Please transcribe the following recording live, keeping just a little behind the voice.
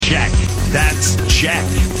check. That's check.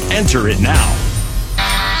 Enter it now.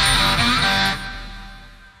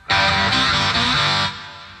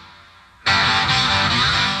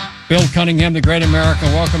 Bill Cunningham, the Great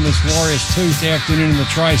American. Welcome this glorious Tuesday afternoon in the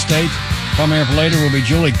Tri-State. Coming up later will be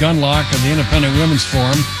Julie Gunlock of the Independent Women's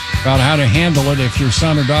Forum about how to handle it if your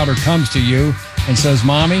son or daughter comes to you and says,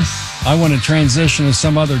 Mommy, I want to transition to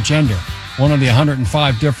some other gender, one of the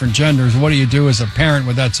 105 different genders. What do you do as a parent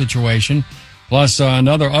with that situation? Plus,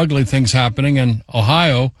 another ugly thing's happening in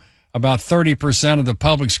Ohio. About 30% of the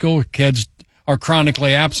public school kids are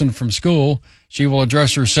chronically absent from school. She will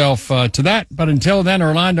address herself to that. But until then,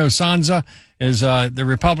 Orlando Sonza is the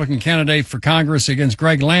Republican candidate for Congress against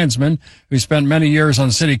Greg Landsman, who spent many years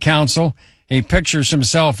on city council. He pictures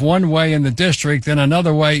himself one way in the district, then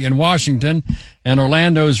another way in Washington. And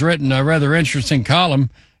Orlando's written a rather interesting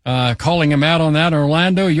column calling him out on that.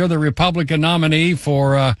 Orlando, you're the Republican nominee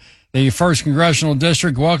for the 1st Congressional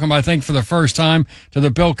District. Welcome, I think, for the first time to the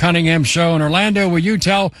Bill Cunningham Show. And Orlando, will you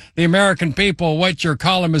tell the American people what your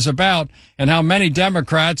column is about and how many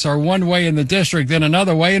Democrats are one way in the district, then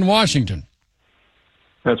another way in Washington?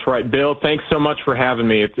 That's right, Bill. Thanks so much for having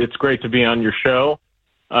me. It's great to be on your show.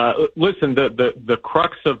 Listen, the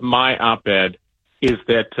crux of my op-ed is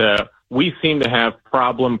that we seem to have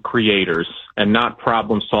problem creators and not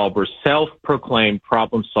problem solvers, self-proclaimed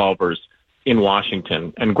problem solvers in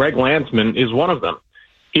Washington. And Greg Landsman is one of them.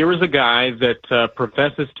 Here is a guy that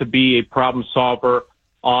professes to be a problem solver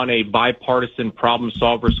on a bipartisan problem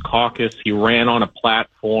solvers caucus. He ran on a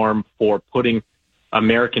platform for putting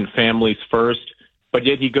American families first, but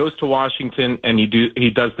yet he goes to Washington and he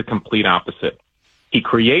does the complete opposite. He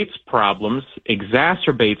creates problems,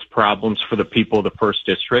 exacerbates problems for the people of the 1st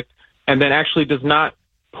District, and then actually does not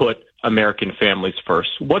put American families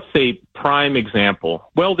first. What's a prime example?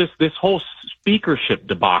 Well, this whole speakership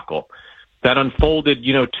debacle that unfolded,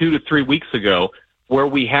 2 to 3 weeks ago, where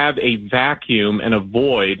we have a vacuum and a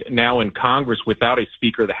void now in Congress without a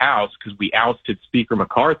Speaker of the House because we ousted Speaker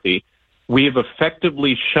McCarthy. We have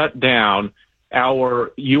effectively shut down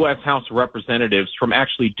our U.S. House of Representatives from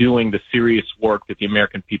actually doing the serious work that the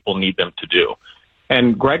American people need them to do.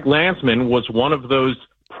 And Greg Landsman was one of those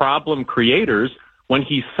problem creators when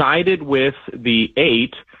he sided with the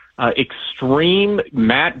 8 extreme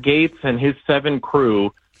Matt Gaetz and his 7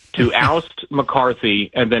 crew to oust McCarthy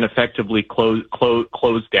and then effectively close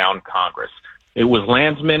down Congress. It was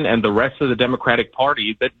Landsman and the rest of the Democratic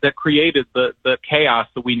Party that created the chaos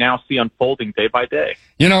that we now see unfolding day by day.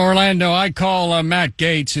 Orlando, I call Matt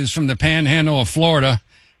Gaetz, who's from the panhandle of Florida,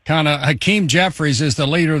 kind of Hakeem Jeffries is the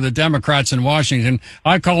leader of the Democrats in Washington.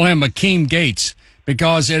 I call him Hakeem Gaetz.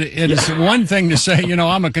 Because it is one thing to say,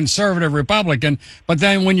 I'm a conservative Republican, but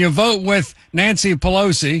then when you vote with Nancy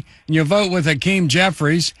Pelosi and you vote with Hakeem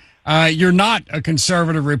Jeffries, you're not a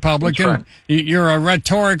conservative Republican. Right. You're a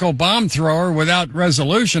rhetorical bomb thrower without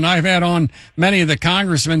resolution. I've had on many of the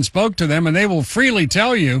congressmen, spoke to them, and they will freely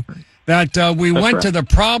tell you that we went to the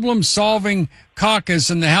problem-solving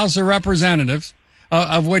caucus in the House of Representatives,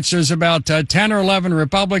 of which there's about 10 or 11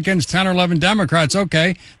 Republicans, 10 or 11 Democrats.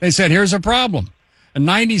 Okay, they said, here's a problem.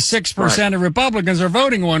 96% of Republicans are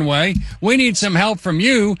voting one way. We need some help from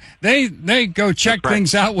you. They go check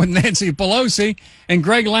things out with Nancy Pelosi, and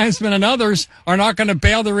Greg Landsman and others are not going to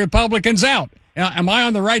bail the Republicans out. Am I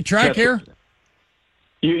on the right track here?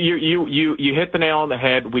 You hit the nail on the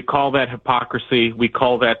head. We call that hypocrisy. We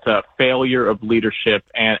call that failure of leadership,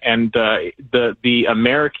 and the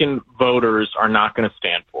American voters are not going to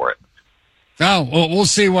stand for it. Oh, well, we'll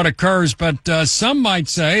see what occurs, but some might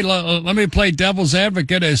say, let me play devil's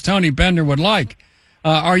advocate as Tony Bender would like.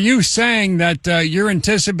 Are you saying that you're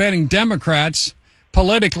anticipating Democrats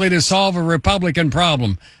politically to solve a Republican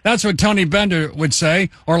problem? That's what Tony Bender would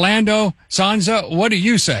say. Orlando Sonza, what do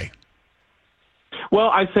you say? Well,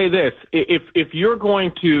 I say this: if you're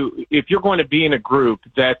going to be in a group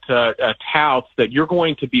that touts that you're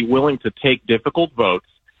going to be willing to take difficult votes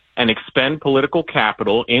and expend political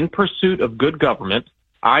capital in pursuit of good government,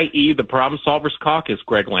 i.e. the Problem Solvers Caucus,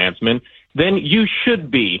 Greg Landsman, then you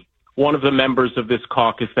should be one of the members of this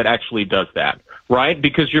caucus that actually does that, right?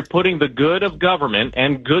 Because you're putting the good of government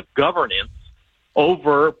and good governance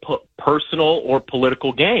over personal or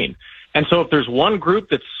political gain. And so if there's one group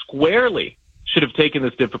that squarely should have taken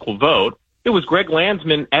this difficult vote, it was Greg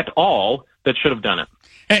Landsman et al. That should have done it.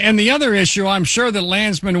 And the other issue, I'm sure that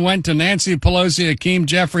Landsman went to Nancy Pelosi, Hakeem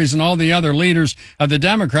Jeffries, and all the other leaders of the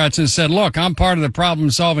Democrats and said, look, I'm part of the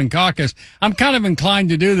problem-solving caucus. I'm kind of inclined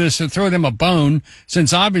to do this to throw them a bone,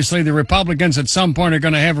 since obviously the Republicans at some point are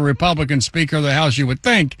going to have a Republican Speaker of the House, you would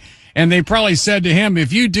think. And they probably said to him,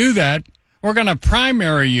 if you do that, we're going to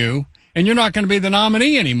primary you, and you're not going to be the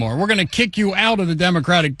nominee anymore. We're going to kick you out of the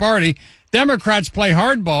Democratic Party. Democrats play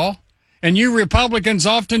hardball, and you Republicans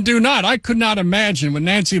often do not. I could not imagine with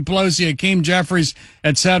Nancy Pelosi, Hakeem Jeffries,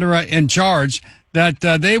 et cetera, in charge that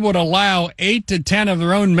they would allow 8 to 10 of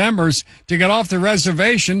their own members to get off the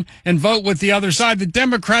reservation and vote with the other side. The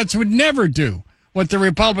Democrats would never do what the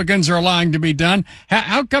Republicans are allowing to be done.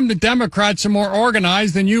 How come the Democrats are more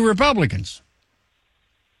organized than you Republicans?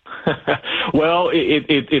 Well,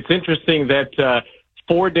 it's interesting that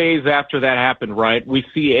 4 days after that happened, right, we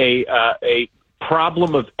see a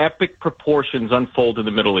problem of epic proportions unfold in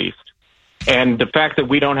the Middle East. And the fact that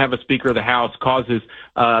we don't have a Speaker of the House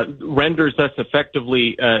renders us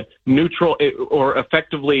effectively neutral or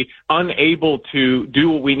effectively unable to do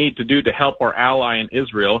what we need to do to help our ally in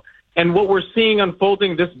Israel. And what we're seeing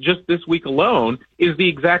unfolding just this week alone is the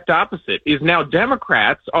exact opposite. Is now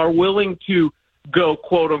Democrats are willing to go,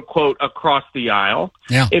 quote unquote, across the aisle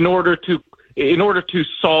in order to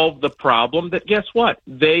solve the problem that, guess what,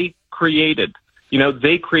 they created.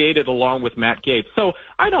 They created along with Matt Gaetz. So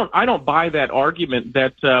I don't buy that argument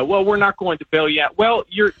that we're not going to bail you out. Well,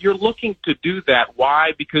 you're looking to do that.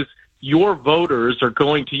 Why? Because your voters are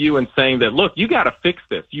going to you and saying that, look, you got to fix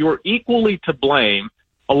this. You're equally to blame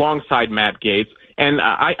alongside Matt Gaetz. And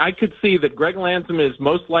I could see that Greg Landsman is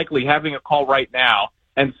most likely having a call right now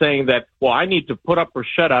and saying that, well, I need to put up or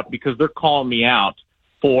shut up because they're calling me out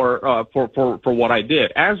for what I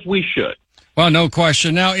did, as we should. Well, no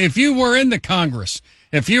question. Now, if you were in the Congress,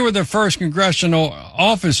 if you were the first congressional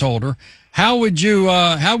office holder, how would you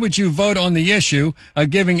vote on the issue of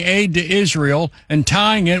giving aid to Israel and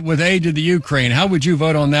tying it with aid to the Ukraine? How would you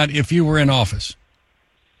vote on that if you were in office?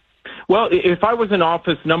 Well, if I was in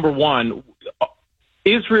office, number one,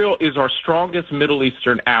 Israel is our strongest Middle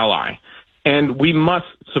Eastern ally, and we must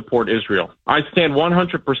support Israel. I stand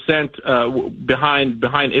 100%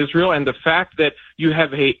 behind Israel, and the fact that you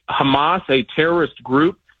have a Hamas, a terrorist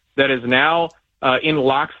group that is now in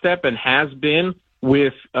lockstep and has been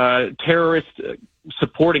with terrorist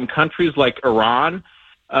supporting countries like Iran,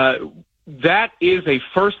 that is a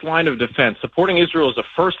first line of defense. Supporting Israel is a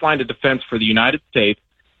first line of defense for the United States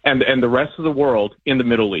and the rest of the world in the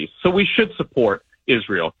Middle East. So we should support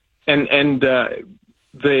Israel. And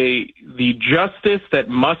the justice that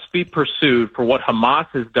must be pursued for what Hamas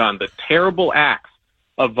has done, the terrible acts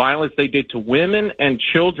of violence they did to women and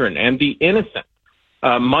children and the innocent,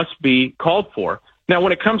 must be called for. Now,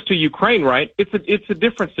 when it comes to Ukraine, right, it's a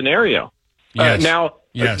different scenario. Yes.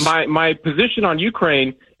 Yes. My position on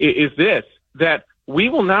Ukraine is this, that we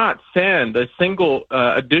will not send a single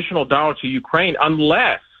additional dollar to Ukraine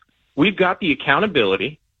unless we've got the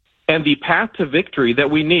accountability and the path to victory that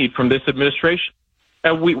we need from this administration.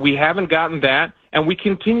 And we haven't gotten that, and we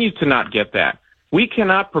continue to not get that. We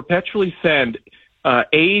cannot perpetually send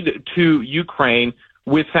aid to Ukraine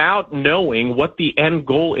without knowing what the end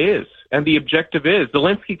goal is and the objective is.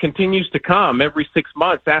 Zelensky continues to come every 6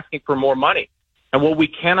 months asking for more money. And what we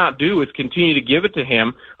cannot do is continue to give it to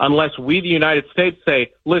him unless we, the United States,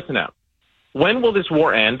 say, listen up. When will this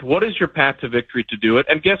war end? What is your path to victory to do it?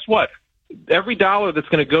 And guess what? Every dollar that's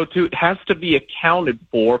going to go to it has to be accounted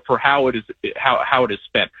for how it is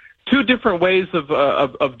spent. Two different ways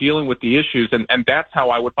of dealing with the issues, and that's how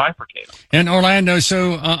I would bifurcate them. And Orlando,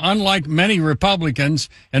 so unlike many Republicans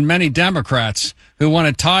and many Democrats who want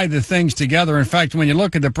to tie the things together, in fact, when you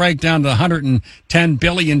look at the breakdown, the $110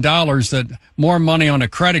 billion that more money on a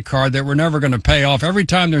credit card that we're never going to pay off, every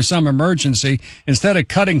time there's some emergency, instead of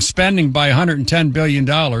cutting spending by $110 billion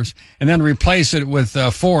and then replace it with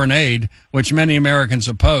foreign aid, which many Americans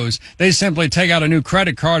oppose, they simply take out a new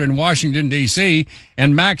credit card in Washington, D.C.,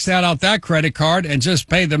 and max out that credit card and just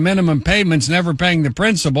pay the minimum payments, never paying the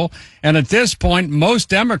principal. And at this point, most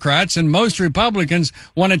Democrats and most Republicans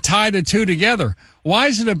want to tie the two together. Why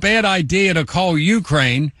is it a bad idea to call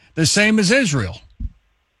Ukraine the same as Israel?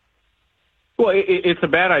 Well, it's a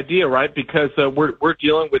bad idea, right? Because we're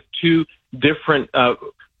dealing with two different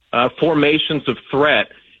formations of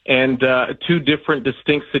threat and two different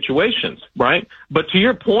distinct situations, right? But to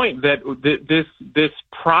your point, that this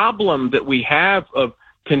problem that we have of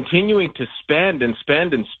continuing to spend and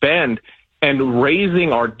spend and spend and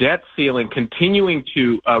raising our debt ceiling, continuing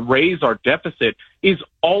to raise our deficit is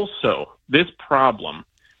also this problem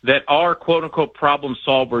that our quote unquote problem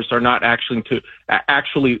solvers are not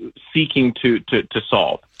actually seeking to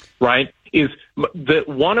solve, right? Is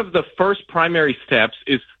one of the first primary steps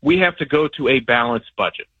is we have to go to a balanced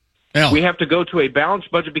budget. Yeah. We have to go to a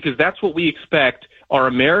balanced budget because that's what we expect our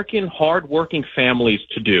American hardworking families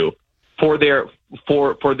to do for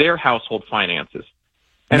their household finances.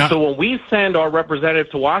 And so when we send our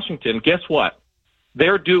representative to Washington, guess what?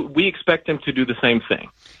 we expect them to do the same thing.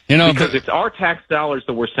 Because it's our tax dollars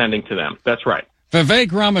that we're sending to them. That's right.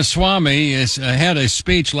 Vivek Ramaswamy had a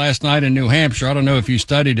speech last night in New Hampshire. I don't know if you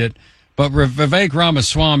studied it, but Vivek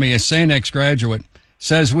Ramaswamy, a St. X graduate,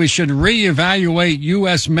 says we should reevaluate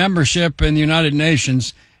U.S. membership in the United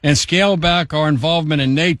Nations and scale back our involvement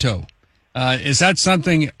in NATO. Is that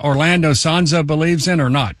something Orlando Sonza believes in or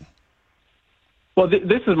not? Well,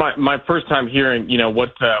 this is my first time hearing,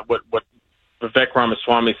 what Vivek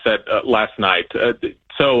Ramaswamy said last night.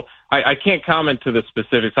 So I can't comment to the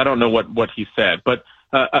specifics. I don't know what he said. But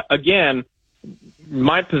again,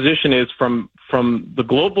 my position is from the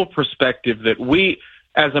global perspective that we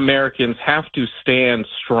as Americans have to stand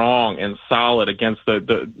strong and solid against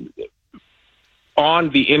on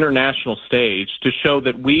the international stage to show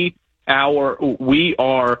that we are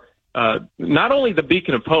not only the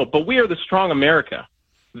beacon of hope, but we are the strong America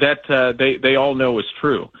that they all know is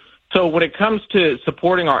true. So when it comes to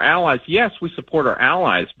supporting our allies, yes, we support our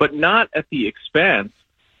allies, but not at the expense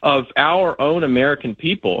of our own American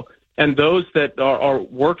people and those that are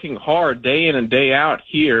working hard day in and day out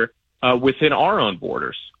here within our own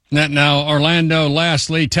borders. Now, Orlando,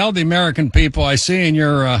 lastly, tell the American people, I see in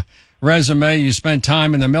your resume you spent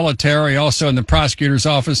time in the military, also in the prosecutor's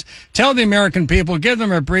office. Tell the American people, give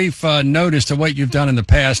them a brief notice to what you've done in the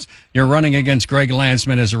past. You're running against Greg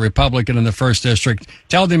Landsman as a Republican in the 1st District.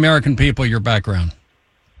 Tell the American people your background.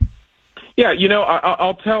 Yeah,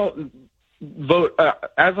 I'll tell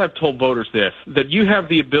as I've told voters that you have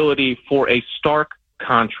the ability for a stark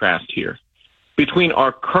contrast here between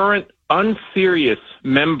our current unserious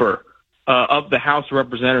member of the House of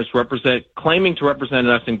Representatives claiming to represent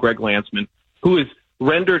us in Greg Landsman, who has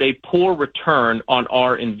rendered a poor return on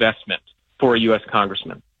our investment for a U.S.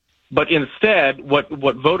 congressman. But instead, what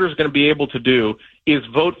voters are going to be able to do is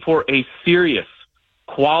vote for a serious,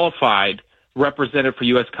 qualified representative for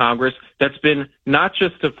U.S. Congress that's been not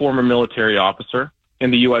just a former military officer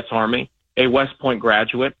in the U.S. Army, a West Point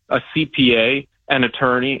graduate, a CPA, an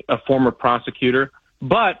attorney, a former prosecutor,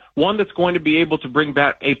 but one that's going to be able to bring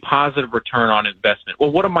back a positive return on investment.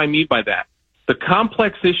 Well, what do I mean by that? The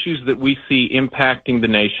complex issues that we see impacting the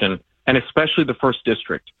nation, and especially the 1st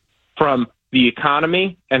District, from the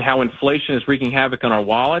economy and how inflation is wreaking havoc on our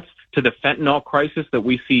wallets, to the fentanyl crisis that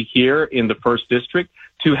we see here in the 1st District,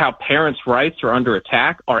 to how parents' rights are under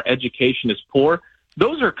attack, our education is poor.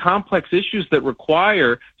 Those are complex issues that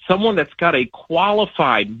require someone that's got a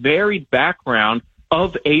qualified, varied background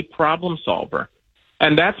of a problem solver.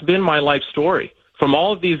 And that's been my life story. From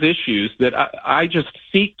all of these issues that I just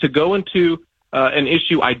seek to go into an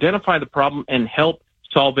issue, identify the problem, and help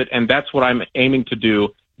solve it. And that's what I'm aiming to do,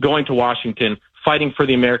 going to Washington, fighting for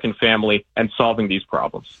the American family, and solving these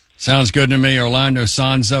problems. Sounds good to me. Orlando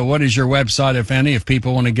Sonza, what is your website, if any, if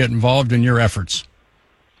people want to get involved in your efforts?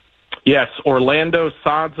 Yes,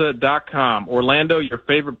 OrlandoSonza.com. Orlando, your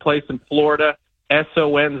favorite place in Florida,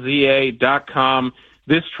 SONZA.com.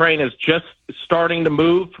 This train is just starting to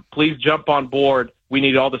move. Please jump on board. We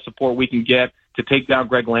need all the support we can get to take down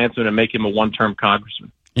Greg Landsman and make him a one-term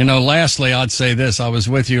congressman. Lastly, I'd say this. I was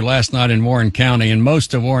with you last night in Warren County, and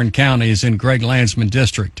most of Warren County is in Greg Landsman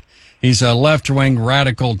district. He's a left-wing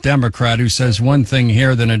radical Democrat who says one thing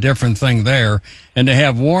here, then a different thing there. And to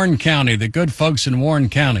have Warren County, the good folks in Warren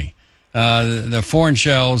County, the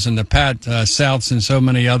Fornshells and the Pat Souths and so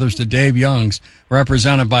many others, the Dave Youngs,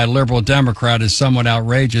 represented by a liberal Democrat, is somewhat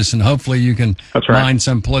outrageous. And hopefully you can find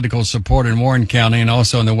some political support in Warren County and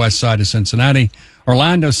also on the west side of Cincinnati.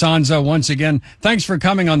 Orlando Sonza, once again, thanks for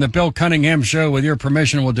coming on the Bill Cunningham Show. With your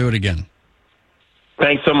permission, we'll do it again.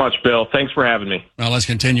 Thanks so much, Bill. Thanks for having me. Well, let's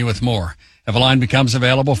continue with more. If a line becomes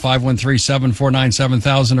available,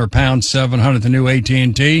 513-749-7000 or pound 700, the new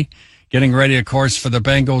AT&T. Getting ready, of course, for the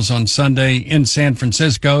Bengals on Sunday in San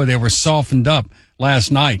Francisco. They were softened up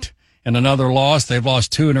last night in another loss. They've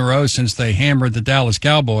lost 2 in a row since they hammered the Dallas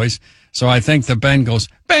Cowboys. So I think the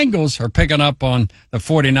Bengals are picking up on the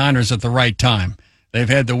 49ers at the right time. They've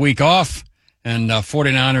had the week off, and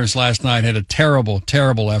 49ers last night had a terrible,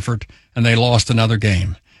 terrible effort, and they lost another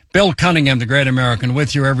game. Bill Cunningham, the Great American,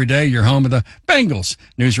 with you every day. You're home of the Bengals.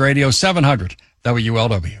 News Radio 700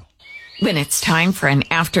 WLW. When it's time for an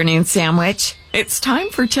afternoon sandwich, it's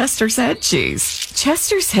time for Chester's Head Cheese.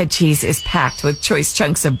 Chester's Head Cheese is packed with choice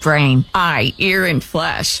chunks of brain, eye, ear, and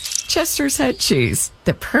flesh. Chester's Head Cheese,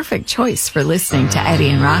 the perfect choice for listening to Eddie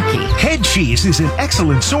and Rocky. Head cheese is an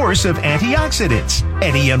excellent source of antioxidants.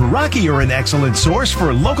 Eddie and Rocky are an excellent source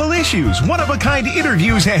for local issues, one-of-a-kind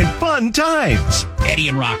interviews, and fun times. Eddie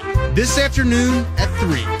and Rocky, this afternoon at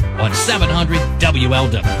 3 on 700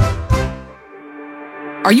 WLW.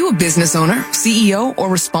 Are you a business owner, CEO, or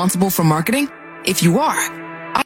responsible for marketing? If you are,